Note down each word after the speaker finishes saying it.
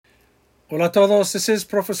Hola a todos, this is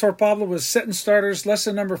Professor Pablo with Sentence Starters,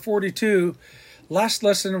 lesson number 42. Last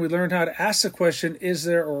lesson we learned how to ask the question, is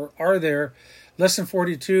there or are there? Lesson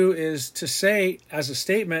 42 is to say as a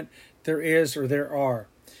statement, there is or there are.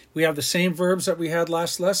 We have the same verbs that we had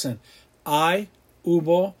last lesson. Hay,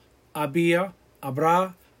 hubo, había,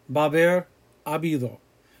 habrá, va a haber, habido.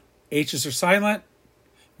 H's are silent.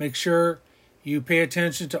 Make sure you pay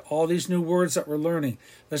attention to all these new words that we're learning.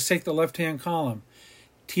 Let's take the left-hand column.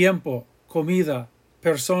 Tiempo, comida,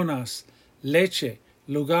 personas, leche,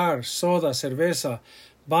 lugar, soda, cerveza,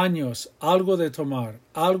 baños, algo de tomar,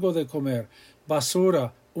 algo de comer,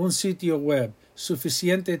 basura, un sitio web,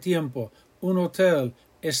 suficiente tiempo, un hotel,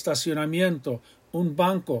 estacionamiento, un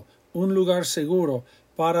banco, un lugar seguro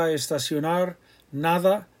para estacionar,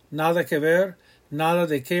 nada, nada que ver, nada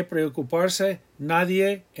de qué preocuparse,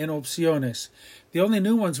 nadie en opciones. The only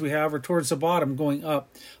new ones we have are towards the bottom going up.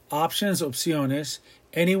 Options, opciones,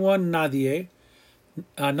 anyone, nadie,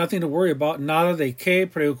 nothing to worry about, nada de qué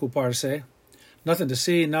preocuparse, nothing to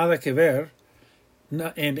see, nada que ver,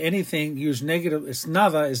 and anything, use negative, it's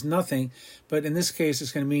nada is nothing, but in this case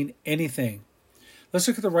it's going to mean anything. Let's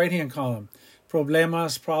look at the right-hand column.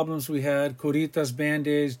 Problemas, problems we had, curitas,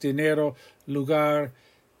 band-aids, dinero, lugar,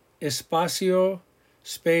 espacio,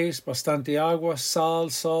 space, bastante agua, sal,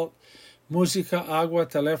 salt, música, agua,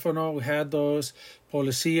 teléfono, we had those,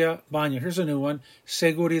 policía, baño. Here's a new one,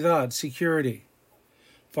 seguridad, security.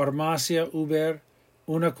 Farmacia, Uber,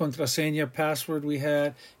 una contraseña, password we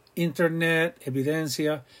had, internet,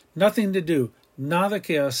 evidencia, nothing to do, nada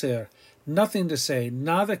que hacer, nothing to say,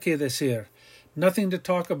 nada que decir, nothing to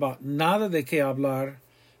talk about, nada de que hablar,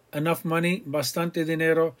 enough money, bastante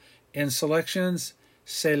dinero, and selections,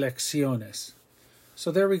 selecciones. So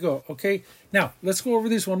there we go, okay? Now, let's go over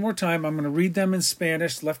these one more time. I'm going to read them in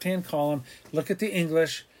Spanish, left-hand column. Look at the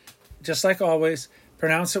English, just like always.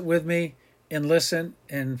 Pronounce it with me and listen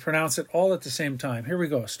and pronounce it all at the same time. Here we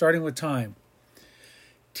go, starting with time.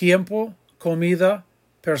 Tiempo, comida,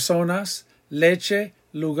 personas, leche,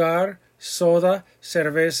 lugar, soda,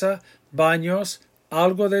 cerveza, baños,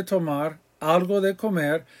 algo de tomar, algo de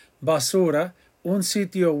comer, basura, un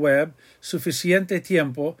sitio web, suficiente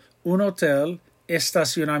tiempo, un hotel,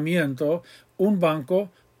 estacionamiento, un banco,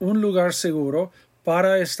 un lugar seguro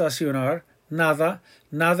para estacionar, nada,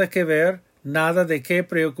 nada que ver, nada de qué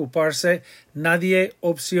preocuparse, nadie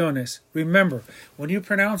opciones. Remember, when you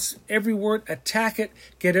pronounce every word, attack it,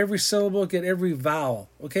 get every syllable, get every vowel,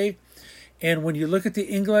 okay? And when you look at the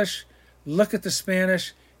English, look at the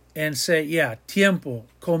Spanish, and say, yeah, tiempo,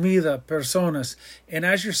 comida, personas. And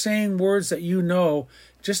as you're saying words that you know,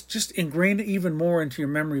 just ingrain it even more into your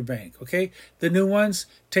memory bank, okay? The new ones,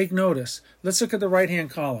 take notice. Let's look at the right-hand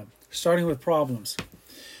column, starting with problems.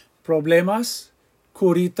 Problemas,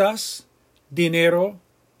 curitas, dinero,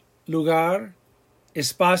 lugar,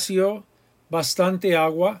 espacio, bastante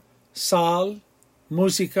agua, sal,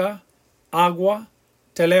 música, agua,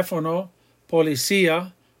 teléfono,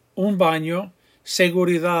 policía, un baño,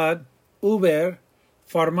 seguridad, Uber,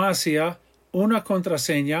 farmacia, una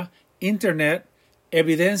contraseña, internet,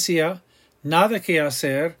 evidencia, nada que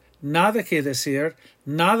hacer, nada que decir,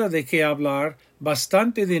 nada de que hablar,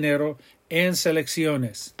 bastante dinero, and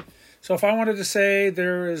selecciones. So if I wanted to say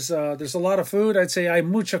there's a lot of food, I'd say hay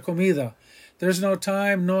mucha comida. There's no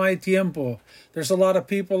time, no hay tiempo. There's a lot of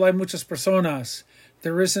people, hay muchas personas.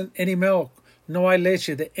 There isn't any milk, no hay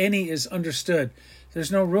leche. The any is understood.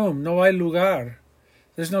 There's no room, no hay lugar.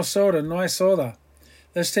 There's no soda, no hay soda.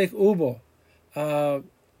 Let's take hubo.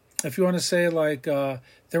 If you want to say like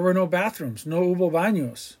there were no bathrooms, no hubo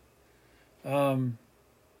baños.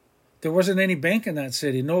 There wasn't any bank in that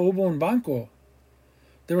city, no hubo un banco.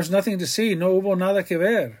 There was nothing to see, no hubo nada que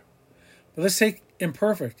ver. But let's take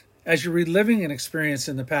imperfect. As you're reliving an experience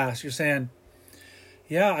in the past, you're saying,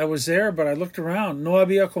 yeah, I was there, but I looked around. No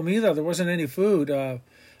había comida, there wasn't any food. I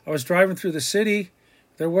was driving through the city.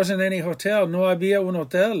 There wasn't any hotel, no había un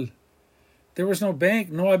hotel. There was no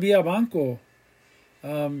bank, no había banco.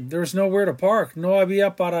 There was nowhere to park, no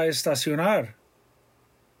había para estacionar.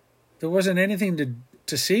 There wasn't anything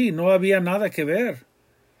to see, no había nada que ver.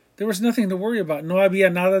 There was nothing to worry about, no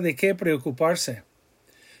había nada de qué preocuparse.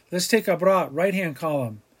 Let's take habrá, right-hand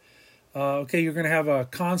column. Okay, you're going to have a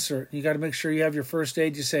concert. You got to make sure you have your first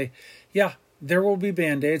aid. You say, yeah, there will be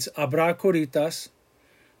band-aids, habrá curitas.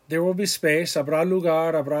 There will be space, habrá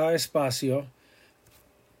lugar, habrá espacio.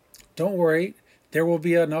 Don't worry, there will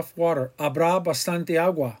be enough water. Habrá bastante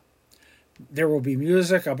agua. There will be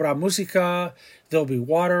music, habrá música. There'll be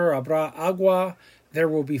water, habrá agua. There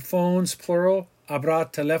will be phones, plural.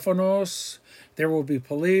 Habrá teléfonos. There will be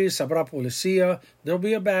police, habrá policía. There'll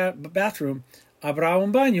be a bathroom. Habrá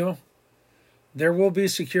un baño. There will be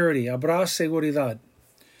security. Habrá seguridad.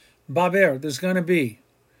 Va a haber, there's going to be.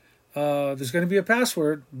 There's going to be a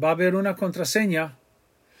password. Va a haber una contraseña.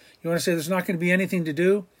 You want to say there's not going to be anything to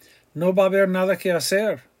do? No va a haber nada que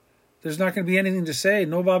hacer. There's not going to be anything to say.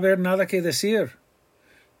 No va a haber nada que decir.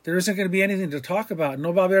 There isn't going to be anything to talk about.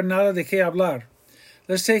 No va a haber nada de qué hablar.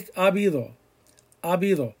 Let's take habido.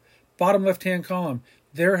 Habido. Bottom left-hand column.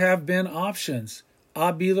 There have been options.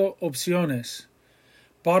 Habido opciones.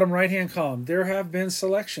 Bottom right-hand column. There have been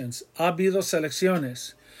selections. Habido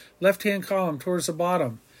selecciones. Left-hand column towards the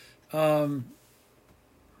bottom. Habido.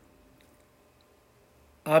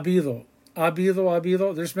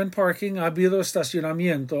 Habido. There's been parking. Habido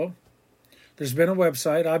estacionamiento. There's been a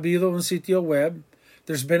website. Habido un sitio web.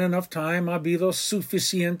 There's been enough time. Habido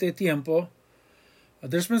suficiente tiempo.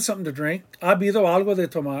 There's been something to drink. Habido algo de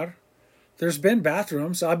tomar. There's been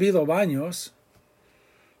bathrooms. Habido baños.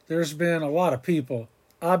 There's been a lot of people.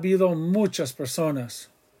 Habido muchas personas.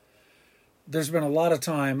 There's been a lot of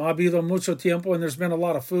time. Habido mucho tiempo, and there's been a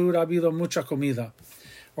lot of food. Habido mucha comida.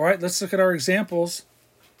 All right, let's look at our examples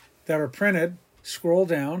that are printed. Scroll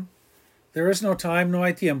down. There is no time, no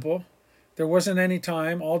hay tiempo. There wasn't any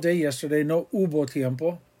time all day yesterday. No hubo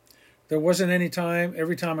tiempo. There wasn't any time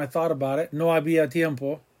every time I thought about it. No había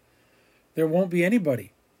tiempo. There won't be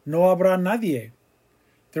anybody. No habrá nadie.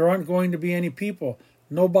 There aren't going to be any people.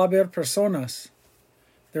 No va a haber personas.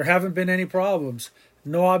 There haven't been any problems.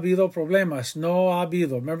 No ha habido problemas. No ha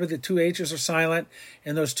habido. Remember the two H's are silent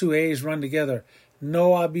and those two A's run together.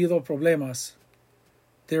 No ha habido problemas.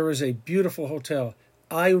 There is a beautiful hotel.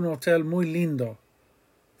 Hay un hotel muy lindo.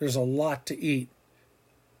 There's a lot to eat.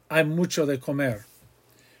 Hay mucho de comer.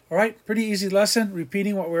 All right, pretty easy lesson,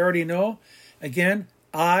 repeating what we already know. Again,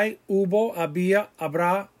 hay, hubo, había,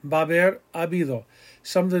 habrá, va a haber, habido.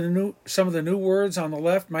 Some of the new words on the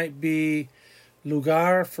left might be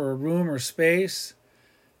lugar for room or space,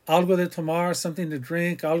 algo de tomar, something to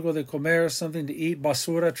drink, algo de comer, something to eat,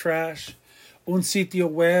 basura, trash, un sitio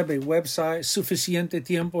web, a website, suficiente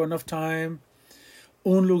tiempo, enough time,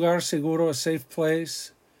 un lugar seguro, a safe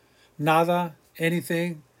place, nada,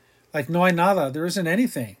 anything. Like no hay nada, there isn't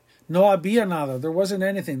anything. No había nada, there wasn't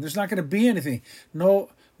anything. There's not going to be anything. No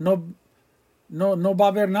va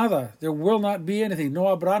a haber nada. There will not be anything. No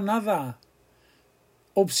habrá nada.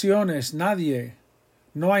 Opciones, nadie.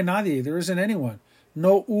 No hay nadie, there isn't anyone.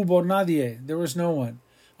 No hubo nadie, there was no one.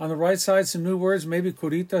 On the right side, some new words, maybe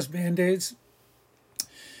curitas, band-aids.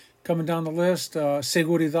 Coming down the list,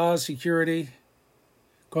 seguridad, security,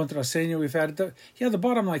 contraseña, we've had it. Yeah, the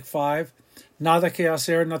bottom like 5. Nada que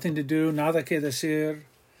hacer, nothing to do. Nada que decir.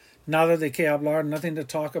 Nada de que hablar, nothing to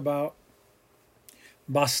talk about.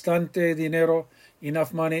 Bastante dinero,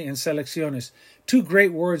 enough money, and selecciones. Two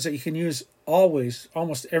great words that you can use always,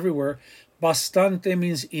 almost everywhere. Bastante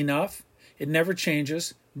means enough. It never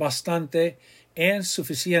changes. Bastante and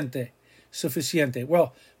suficiente. Suficiente.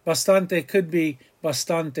 Well, bastante could be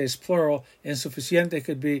bastantes, plural, and suficiente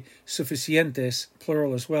could be suficientes,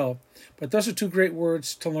 plural as well. But those are two great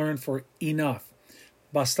words to learn for enough.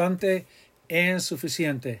 Bastante and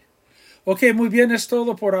suficiente. Okay, muy bien, es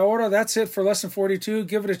todo por ahora. That's it for lesson 42.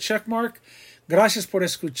 Give it a check mark. Gracias por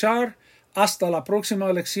escuchar. Hasta la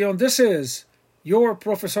próxima lección. This is your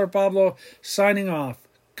Professor Pablo signing off.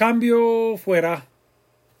 Cambio fuera.